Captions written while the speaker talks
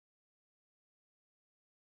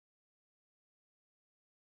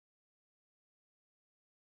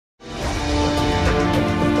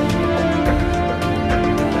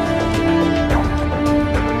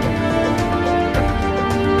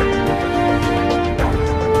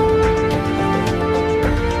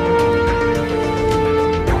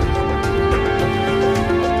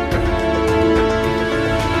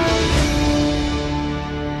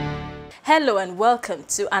Hello and welcome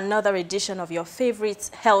to another edition of your favorite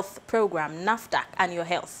health program, NAFDAC and Your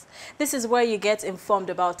Health. This is where you get informed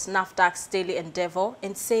about NAFDAC's daily endeavor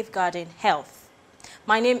in safeguarding health.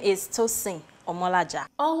 My name is Tosin Omolaja.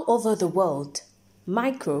 All over the world,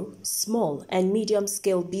 micro, small and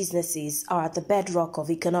medium-scale businesses are at the bedrock of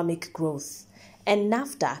economic growth, and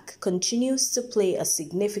NAFDAC continues to play a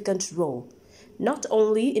significant role, not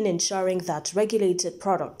only in ensuring that regulated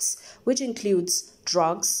products, which includes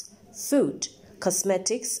drugs, food,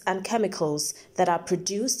 cosmetics, and chemicals that are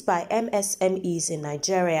produced by MSMEs in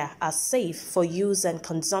Nigeria are safe for use and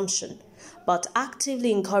consumption, but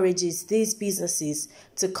actively encourages these businesses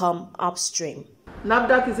to come upstream.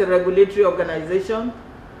 NAFDAC is a regulatory organization,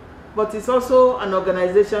 but it's also an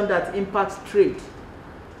organization that impacts trade.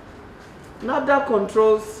 NAFDAC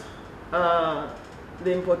controls the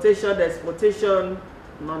importation, the exportation,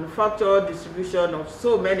 manufacture, distribution of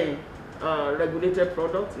so many regulated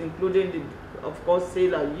products, including, of course,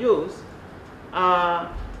 sale and use.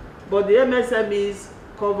 But the MSMEs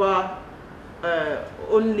cover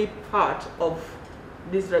only part of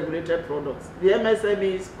these regulated products. The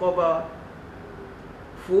MSMEs cover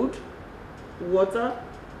food, water,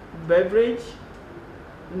 beverage,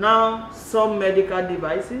 now some medical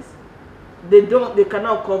devices. They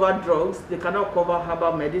cannot cover drugs, they cannot cover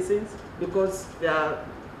herbal medicines because they are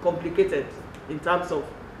complicated in terms of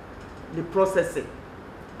the processing.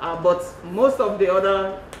 But most of the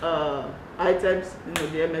other items, the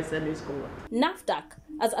MSMEs cover. NAFDAC,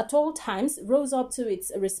 as at all times, rose up to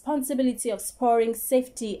its responsibility of spurring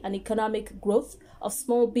safety and economic growth of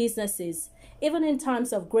small businesses, even in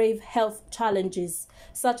times of grave health challenges,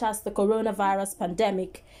 such as the coronavirus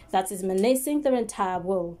pandemic that is menacing the entire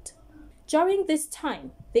world. During this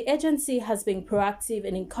time, the agency has been proactive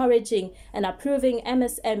in encouraging and approving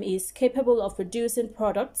MSMEs capable of producing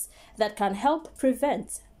products that can help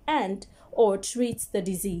prevent and/or treat the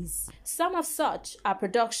disease. Some of such are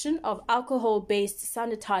production of alcohol-based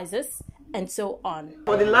sanitizers and so on.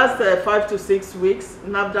 For the last 5 to 6 weeks,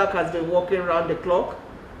 NAFDAC has been working around the clock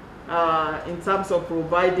in terms of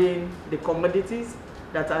providing the commodities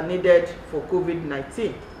that are needed for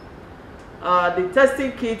COVID-19. The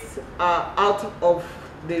testing kits are out of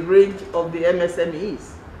the range of the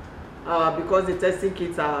MSMEs because the testing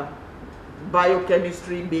kits are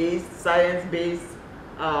biochemistry-based, science-based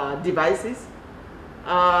devices.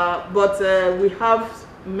 But we have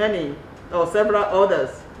many or several others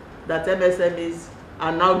that MSMEs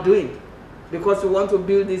are now doing because we want to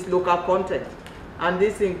build this local content. And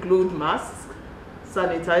this includes masks,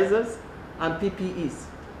 sanitizers, and PPEs.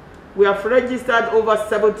 We have registered over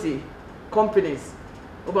 70 companies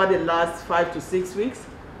over the last 5 to 6 weeks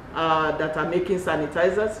that are making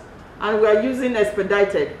sanitizers, and we are using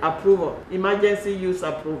expedited approval, emergency use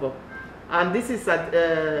approval, and this is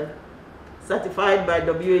certified by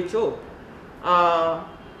WHO.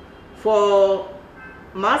 For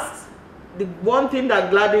masks, the one thing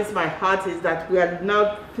that gladdens my heart is that we are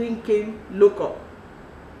now thinking local.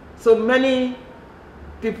 So many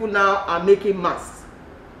people now are making masks.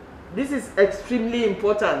 This is extremely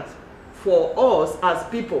important for us as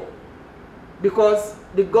people, because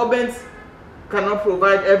the government cannot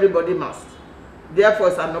provide everybody masks. Therefore,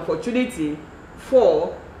 it's an opportunity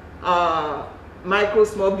for micro,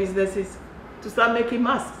 small businesses to start making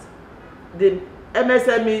masks. The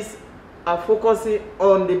MSMEs are focusing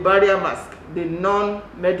on the barrier mask, the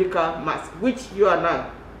non-medical mask, which you and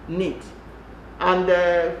I need. And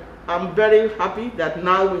I'm very happy that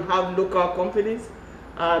now we have local companies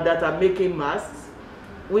that are making masks.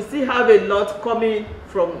 We still have a lot coming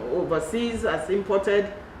from overseas as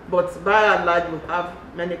imported, but by and large we have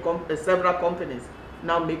several companies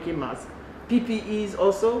now making masks. PPEs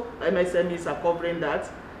also, MSMEs are covering that.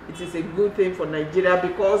 It is a good thing for Nigeria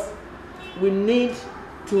because we need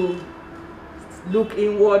to look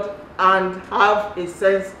inward and have a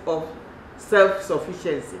sense of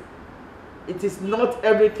self-sufficiency. It is not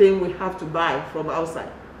everything we have to buy from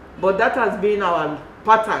outside, but that has been our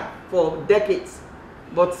pattern for decades.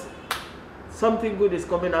 But something good is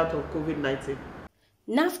coming out of COVID-19.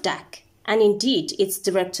 NAFDAC, and indeed its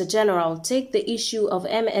Director General, take the issue of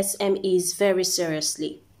MSMEs very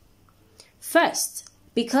seriously. First,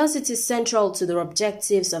 because it is central to the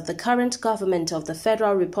objectives of the current government of the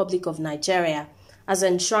Federal Republic of Nigeria, as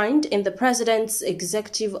enshrined in the President's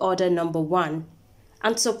Executive Order No. 1,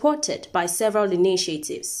 and supported by several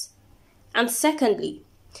initiatives. And secondly,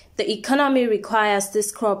 the economy requires this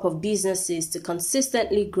crop of businesses to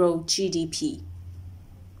consistently grow GDP.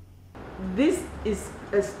 This is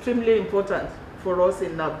extremely important for us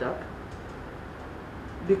in NAFDAC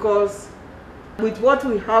because with what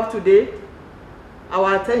we have today,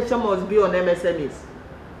 our attention must be on MSMEs.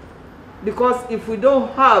 Because if we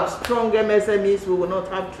don't have strong MSMEs, we will not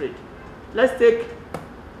have trade. Let's take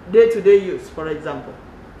day-to-day use, for example.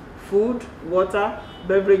 Food, water,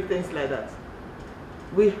 beverage, things like that.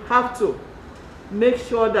 We have to make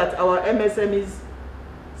sure that our MSMEs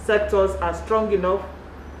sectors are strong enough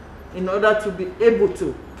in order to be able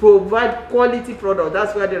to provide quality products.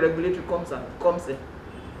 That's where the regulatory comes in.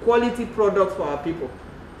 Quality products for our people.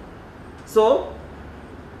 So,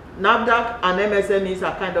 NAFDAC and MSMEs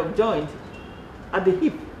are kind of joined at the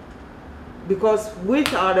hip, because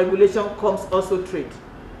with our regulation comes also trade.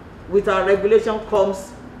 With our regulation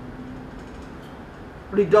comes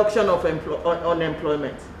reduction of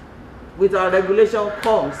unemployment. With our regulation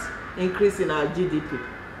comes increase in our GDP.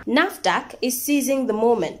 NAFDAC is seizing the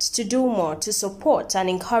moment to do more to support and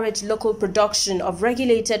encourage local production of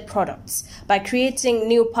regulated products by creating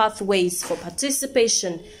new pathways for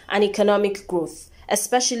participation and economic growth,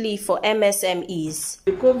 especially for MSMEs.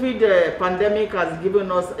 The COVID pandemic has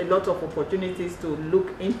given us a lot of opportunities to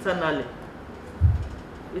look internally.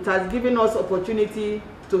 It has given us opportunity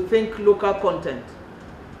to think local content.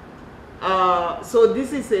 So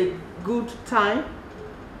this is a good time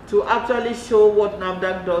to actually show what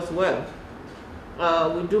NAFDAC does well.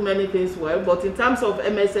 We do many things well, but in terms of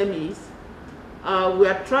MSMEs, we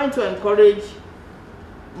are trying to encourage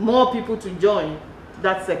more people to join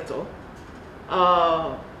that sector.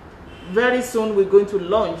 Very soon we're going to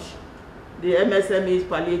launch the MSMEs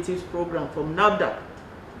Palliatives Program from NAFDAC,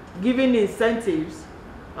 giving incentives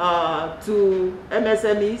to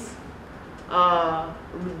MSMEs,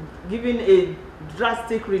 giving a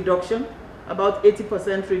drastic reduction, about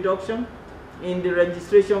 80% reduction in the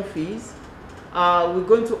registration fees. We're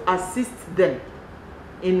going to assist them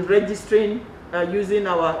in registering using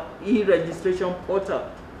our e-registration portal.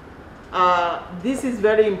 This is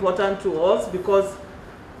very important to us because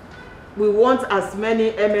we want as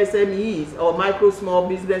many MSMEs or micro small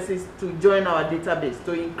businesses to join our database,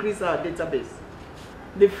 to increase our database.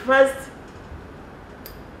 The first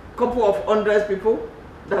couple of hundred people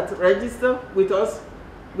that register with us,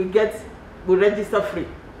 we register free.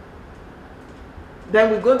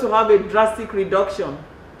 Then we're going to have a drastic reduction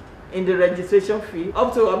in the registration fee,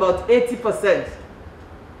 up to about 80%.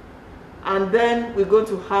 And then we're going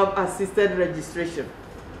to have assisted registration.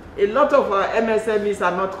 A lot of our MSMEs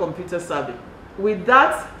are not computer savvy. With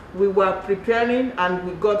that, we were preparing and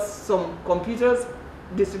we got some computers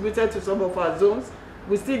distributed to some of our zones.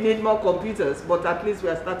 We still need more computers, but at least we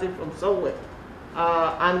are starting from somewhere.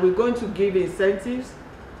 And we're going to give incentives.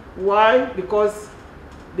 Why? Because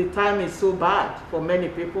the time is so bad for many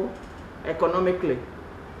people economically.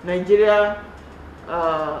 Nigeria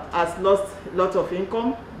has lost a lot of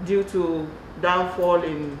income due to downfall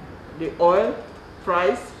in the oil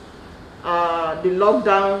price. The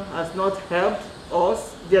lockdown has not helped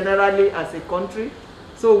us generally as a country.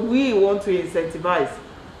 So we want to incentivize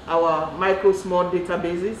our micro small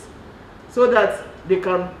databases so that they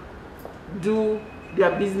can do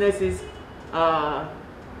their businesses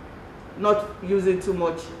not using too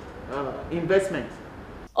much investment.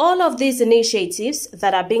 All of these initiatives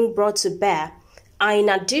that are being brought to bear are in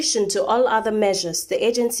addition to all other measures the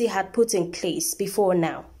agency had put in place before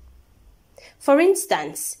now. For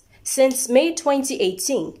instance, since May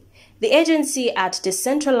 2018, the agency had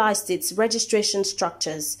decentralized its registration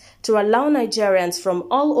structures to allow Nigerians from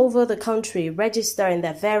all over the country register in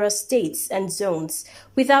their various states and zones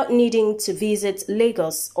without needing to visit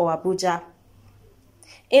Lagos or Abuja.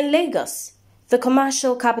 In Lagos, the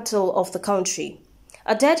commercial capital of the country,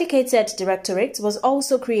 a dedicated directorate was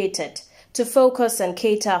also created to focus and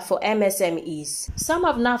cater for MSMEs. Some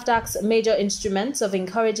of NAFDAC's major instruments of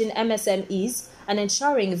encouraging MSMEs and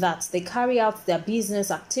ensuring that they carry out their business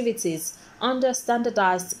activities under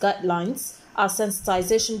standardized guidelines are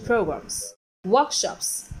sensitization programs,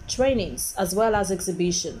 workshops, trainings, as well as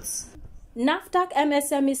exhibitions. NAFDAC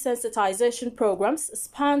MSME sensitization programs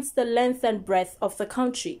spans the length and breadth of the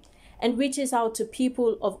country and reaches out to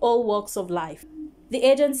people of all walks of life. The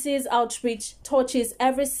agency's outreach touches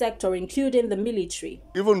every sector, including the military.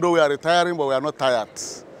 Even though we are retiring, but we are not tired.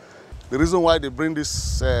 The reason why they bring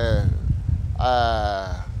this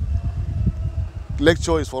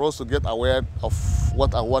lecture is for us to get aware of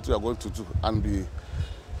what we are going to do and be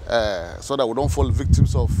so that we don't fall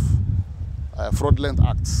victims of fraudulent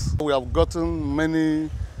acts. We have gotten many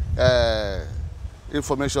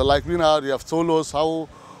information, like they have told us how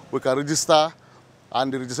we can register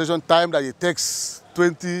and the registration time that it takes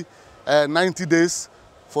 90 days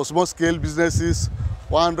for small-scale businesses,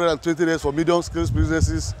 120 days for medium-scale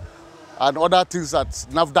businesses, and other things that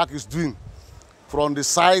NAFDAC is doing from the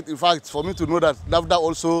side. In fact, for me to know that NAFDAC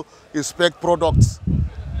also inspect products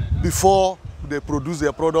before they produce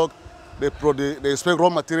their product, they inspect raw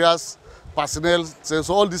materials, personnel, so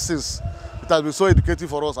all these things. It has been so educative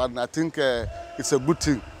for us, and I think it's a good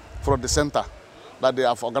thing from the center that they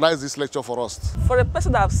have organized this lecture for us. For a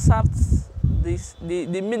person that has served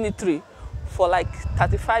the military for like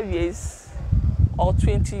 35 years or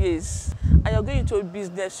 20 years, and you're going into a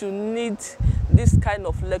business, you need this kind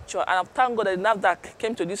of lecture. And I thank God that NAFDAC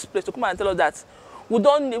came to this place to come and tell us that we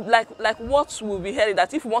don't need, like what we'll be hearing,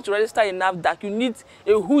 that if you want to register in NAFDAC, you need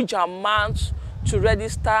a huge amount to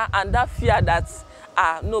register, and that fear that,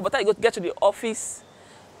 no, but you get to the office,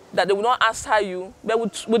 that they will not answer you.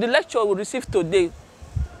 But with the lecture we received today,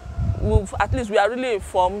 at least we are really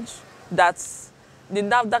informed that the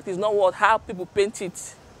NAFDAC is not how people paint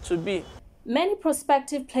it to be. Many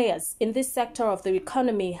prospective players in this sector of the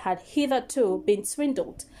economy had hitherto been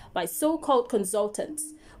swindled by so-called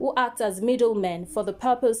consultants who act as middlemen for the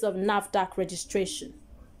purpose of NAFDAC registration.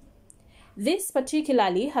 This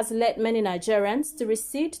particularly has led many Nigerians to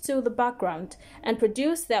recede to the background and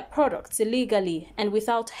produce their products illegally and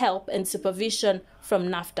without help and supervision from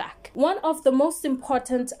NAFDAC. One of the most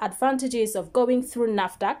important advantages of going through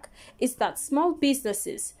NAFDAC is that small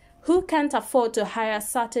businesses who can't afford to hire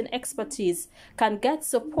certain expertise can get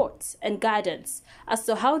support and guidance as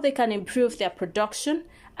to how they can improve their production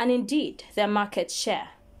and indeed their market share.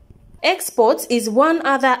 Exports is one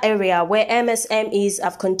other area where MSMEs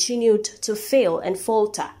have continued to fail and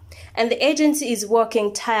falter, and the agency is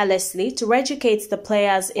working tirelessly to educate the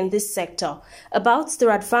players in this sector about the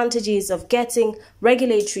advantages of getting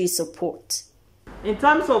regulatory support. In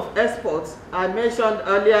terms of exports, I mentioned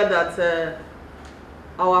earlier that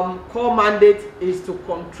our core mandate is to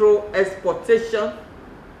control exportation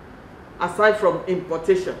aside from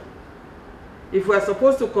importation. If we are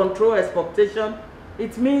supposed to control exportation,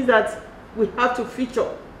 it means that we have to feature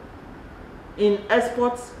in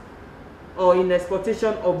exports or in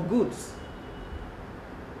exportation of goods.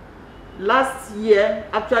 Last year,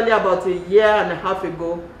 actually about a year and a half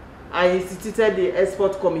ago, I instituted the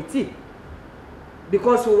export committee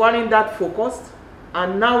because we weren't that focused,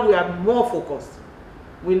 and now we are more focused.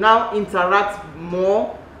 We now interact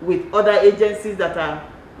more with other agencies that are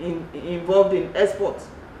involved in exports.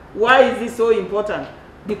 Why is this so important?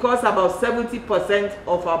 Because about 70%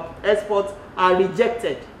 of our exports are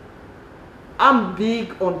rejected. I'm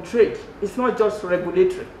big on trade. It's not just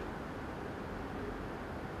regulatory.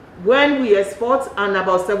 When we export and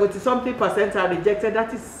about 70-something% are rejected,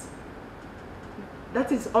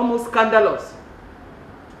 that is almost scandalous.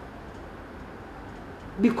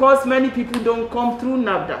 Because many people don't come through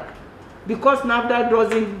NAFDAC. Because NAFDAC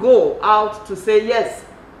doesn't go out to say, yes,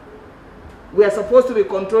 we are supposed to be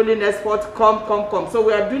controlling export, come. So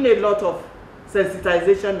we are doing a lot of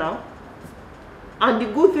sensitization now. And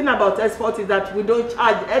the good thing about export is that we don't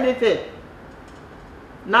charge anything.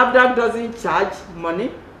 NAFDAC doesn't charge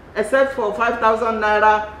money, except for 5,000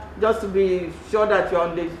 naira, just to be sure that you're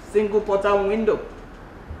on the single portal window.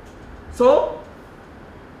 So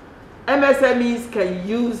MSMEs can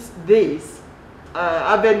use this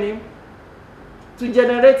avenue to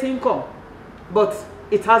generate income, but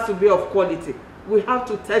it has to be of quality. We have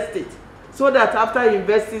to test it so that after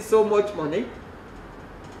investing so much money,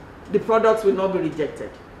 the products will not be rejected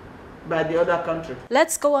by the other country.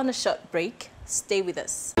 Let's go on a short break. Stay with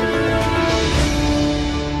us.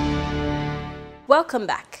 Welcome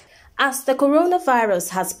back. As the coronavirus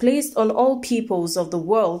has placed on all peoples of the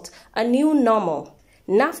world a new normal,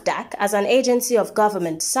 NAFDAC, as an agency of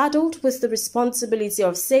government saddled with the responsibility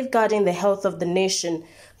of safeguarding the health of the nation,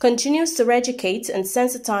 continues to educate and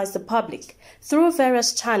sensitize the public through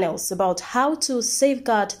various channels about how to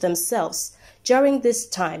safeguard themselves during this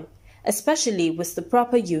time, especially with the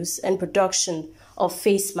proper use and production of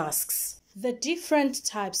face masks. The different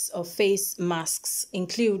types of face masks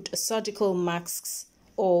include surgical masks,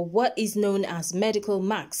 or what is known as medical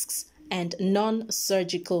masks, and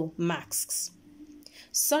non-surgical masks.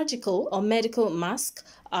 Surgical or medical masks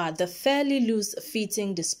are the fairly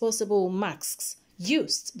loose-fitting disposable masks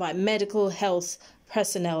used by medical health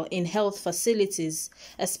personnel in health facilities,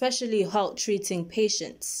 especially while treating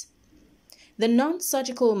patients. The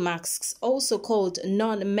non-surgical masks, also called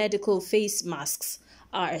non-medical face masks,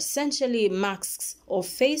 are essentially masks or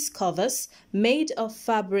face covers made of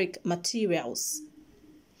fabric materials.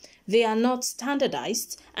 They are not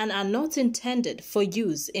standardized and are not intended for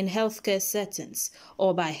use in healthcare settings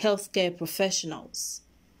or by healthcare professionals.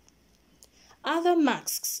 Other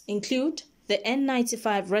masks include the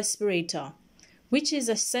N95 respirator, which is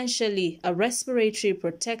essentially a respiratory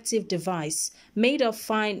protective device made of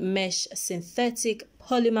fine mesh synthetic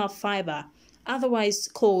polymer fiber, otherwise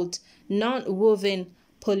called non-woven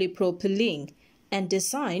polypropylene, and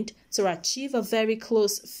designed to achieve a very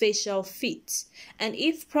close facial fit, and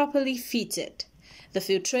if properly fitted, the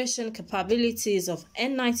filtration capabilities of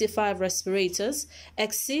N95 respirators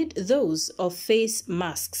exceed those of face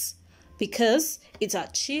masks because it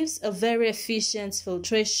achieves a very efficient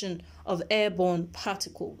filtration of airborne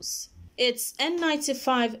particles. Its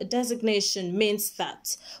N95 designation means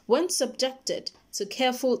that when subjected to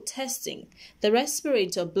careful testing, the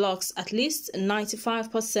respirator blocks at least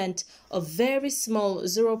 95% of very small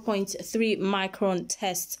 0.3 micron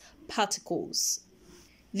test particles.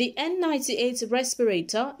 The N98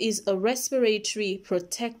 respirator is a respiratory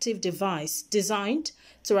protective device designed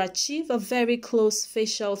to achieve a very close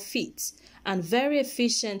facial fit and very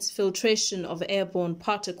efficient filtration of airborne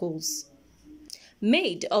particles.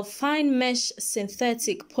 Made of fine mesh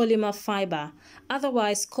synthetic polymer fiber,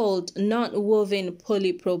 otherwise called non-woven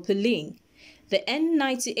polypropylene, the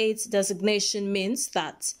N98 designation means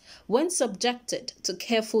that when subjected to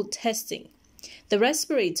careful testing, the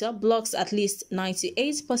respirator blocks at least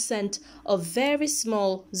 98% of very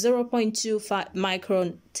small 0.25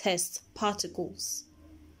 micron test particles.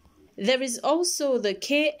 There is also the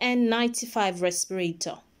KN95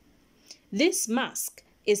 respirator. This mask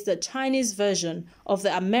is the Chinese version of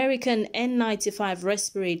the American N95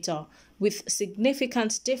 respirator with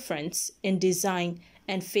significant difference in design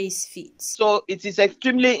and face fit. So it is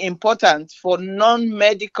extremely important for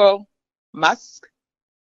non-medical masks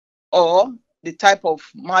or the type of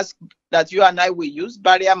mask that you and I will use,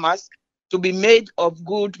 barrier mask, to be made of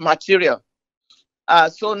good material.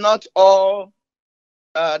 So not all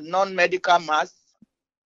non-medical masks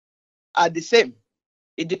are the same.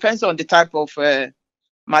 It depends on the type of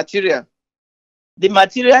material. The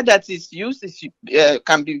material that is used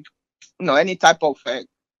can be any type of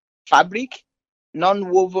fabric,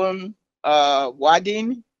 non-woven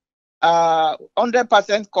wadding,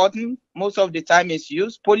 100% cotton most of the time is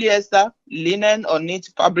used. Polyester, linen, or knit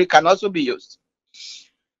fabric can also be used.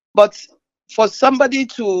 But for somebody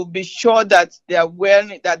to be sure that they are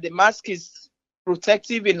wearing, that the mask is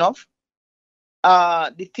protective enough,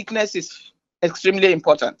 the thickness is extremely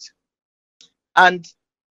important. And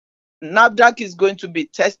NAFDAC is going to be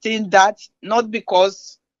testing that, not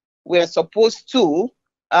because we're supposed to,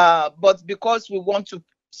 but because we want to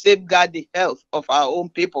safeguard the health of our own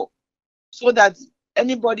people, so that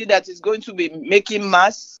anybody that is going to be making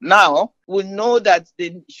masks now will know that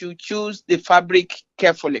they should choose the fabric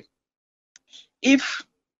carefully. If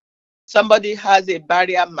somebody has a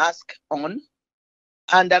barrier mask on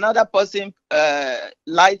and another person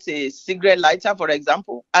lights a cigarette lighter, for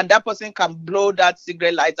example, and that person can blow that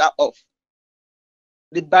cigarette lighter off,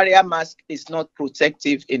 the barrier mask is not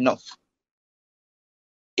protective enough.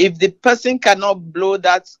 If the person cannot blow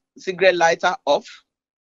that cigarette lighter off,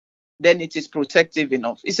 then it is protective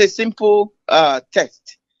enough. It's a simple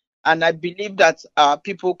test, and I believe that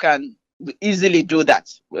people can easily do that.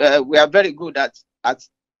 We are very good at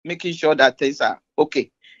making sure that things are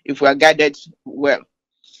okay if we are guided well.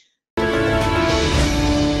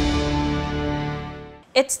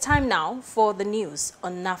 It's time now for the news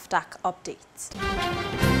on NAFDAC updates.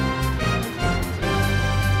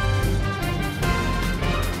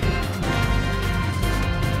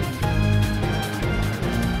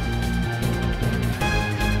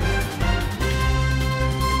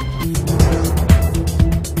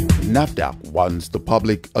 NAFDAC warns the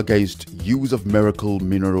public against use of miracle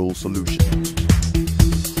mineral solution.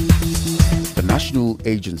 The National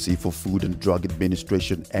Agency for Food and Drug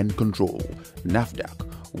Administration and Control,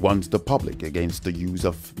 NAFDAC, warns the public against the use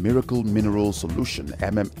of miracle mineral solution,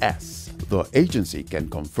 MMS. The agency can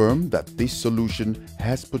confirm that this solution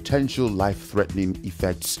has potential life-threatening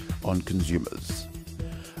effects on consumers.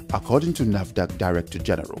 According to NAFDAC Director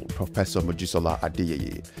General Professor Mojisola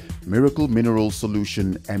Adeyeye, miracle mineral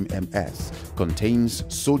solution MMS contains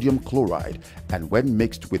sodium chloride and when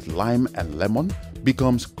mixed with lime and lemon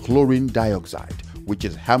becomes chlorine dioxide, which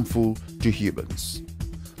is harmful to humans.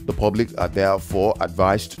 The public are therefore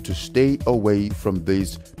advised to stay away from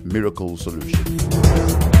this miracle solution.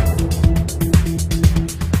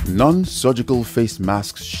 Non-surgical face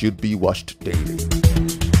masks should be washed daily.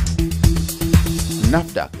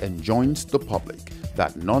 NAFDAC enjoins the public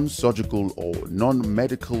that non-surgical or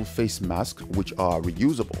non-medical face masks, which are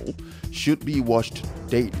reusable, should be washed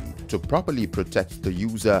daily to properly protect the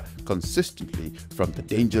user consistently from the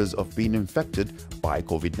dangers of being infected by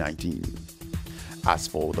COVID-19. As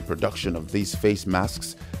for the production of these face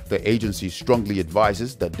masks, The agency strongly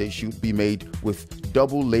advises that they should be made with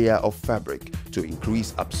double layer of fabric to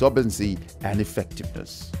increase absorbency and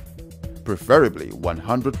effectiveness. Preferably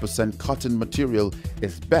 100% cotton material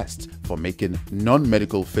is best for making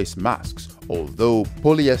non-medical face masks, although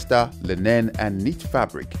polyester, linen and knit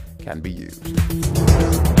fabric can be used.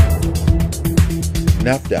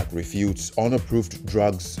 NAFDAC refutes unapproved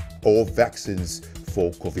drugs or vaccines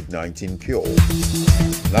for COVID-19 cure.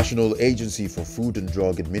 National Agency for Food and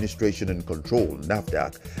Drug Administration and Control,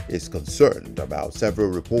 NAFDAC, is concerned about several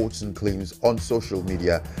reports and claims on social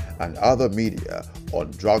media and other media on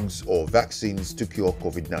drugs or vaccines to cure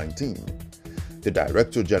COVID-19. The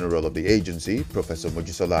Director General of the agency, Professor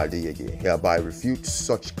Mojisola Adeyeye, hereby refutes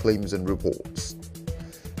such claims and reports.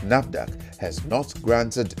 NAFDAC has not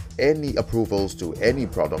granted any approvals to any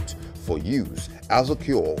product for use as a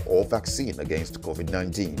cure or vaccine against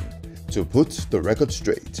COVID-19. To put the record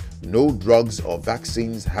straight, no drugs or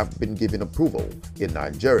vaccines have been given approval in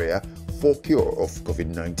Nigeria for cure of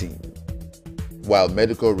COVID-19. While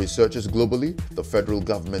medical researchers globally, the federal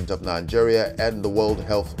government of Nigeria and the World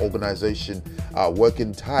Health Organization are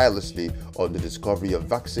working tirelessly on the discovery of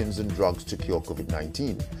vaccines and drugs to cure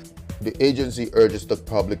COVID-19, the agency urges the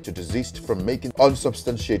public to desist from making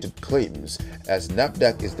unsubstantiated claims, as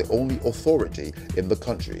NAFDAC is the only authority in the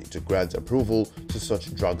country to grant approval to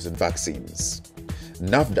such drugs and vaccines.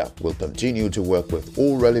 NAFDAC will continue to work with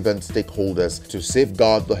all relevant stakeholders to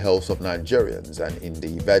safeguard the health of Nigerians, and in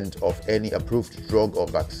the event of any approved drug or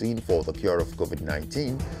vaccine for the cure of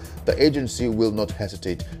COVID-19, the agency will not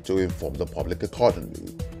hesitate to inform the public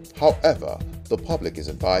accordingly. However, the public is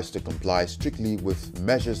advised to comply strictly with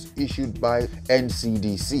measures issued by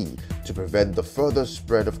NCDC to prevent the further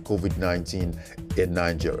spread of COVID-19 in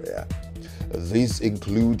Nigeria. These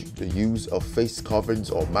include the use of face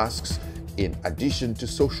coverings or masks, in addition to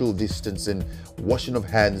social distancing, washing of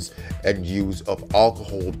hands, and use of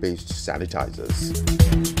alcohol-based sanitizers.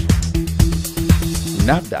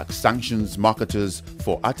 NAFDAC sanctions marketers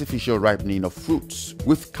for artificial ripening of fruits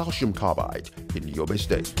with calcium carbide in Yobe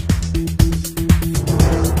State.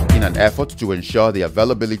 In an effort to ensure the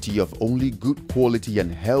availability of only good quality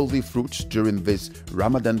and healthy fruits during this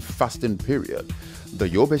Ramadan fasting period, the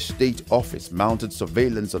Yobe State Office mounted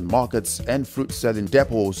surveillance on markets and fruit-selling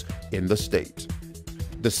depots in the state.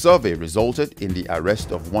 The survey resulted in the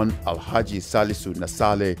arrest of one Alhaji Salisu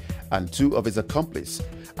Nasale and two of his accomplices,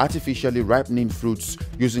 artificially ripening fruits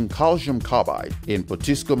using calcium carbide in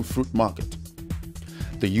Potiskum Fruit Market.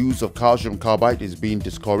 The use of calcium carbide is being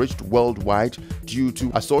discouraged worldwide due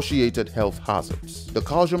to associated health hazards. The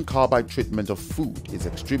calcium carbide treatment of food is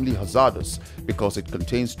extremely hazardous because it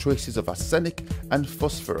contains traces of arsenic and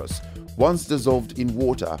phosphorus. Once dissolved in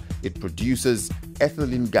water, it produces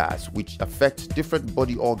ethylene gas, which affects different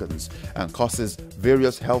body organs and causes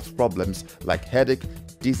various health problems like headache,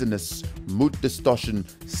 dizziness, mood distortion,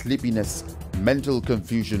 sleepiness, mental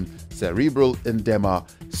confusion, cerebral edema,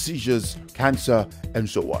 seizures, cancer, and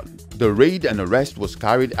so on. The raid and arrest was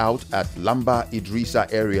carried out at Lamba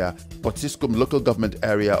Idrisa area, Potiskum local government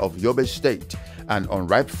area of Yobe State, and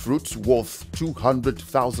unripe fruits worth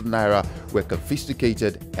 200,000 naira were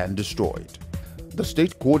confiscated and destroyed. The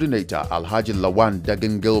state coordinator Alhaji Lawan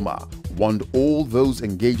Dagengilma warned all those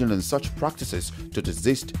engaging in such practices to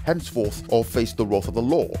desist henceforth or face the wrath of the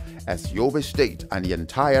law, as Yobe State and the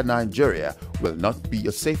entire Nigeria will not be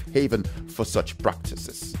a safe haven for such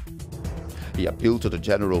practices. He appealed to the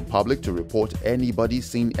general public to report anybody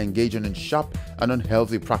seen engaging in sharp and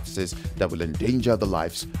unhealthy practices that will endanger the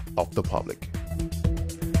lives of the public.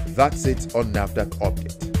 That's it on NAFDAC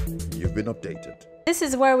Update. You've been updated. This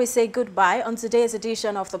is where we say goodbye on today's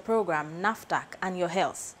edition of the program, NAFDAC and Your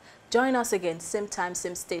Health. Join us again, same time,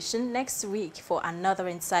 same station, next week for another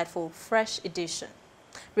insightful, fresh edition.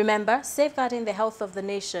 Remember, safeguarding the health of the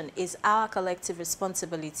nation is our collective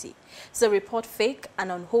responsibility. So report fake and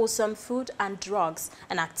unwholesome food and drugs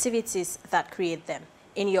and activities that create them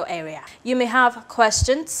in your area. You may have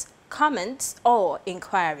questions, comments, or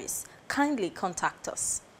inquiries. Kindly contact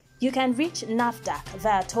us. You can reach NAFDAC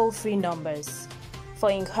via toll-free numbers.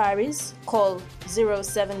 For inquiries, call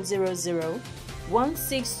 0700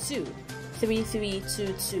 162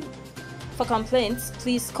 3322. For complaints,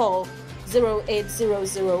 please call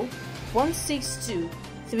 0800 162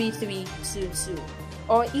 3322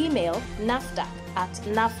 or email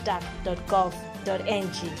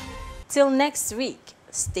nafdac@nafdac.gov.ng. Till next week,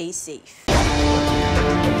 stay safe.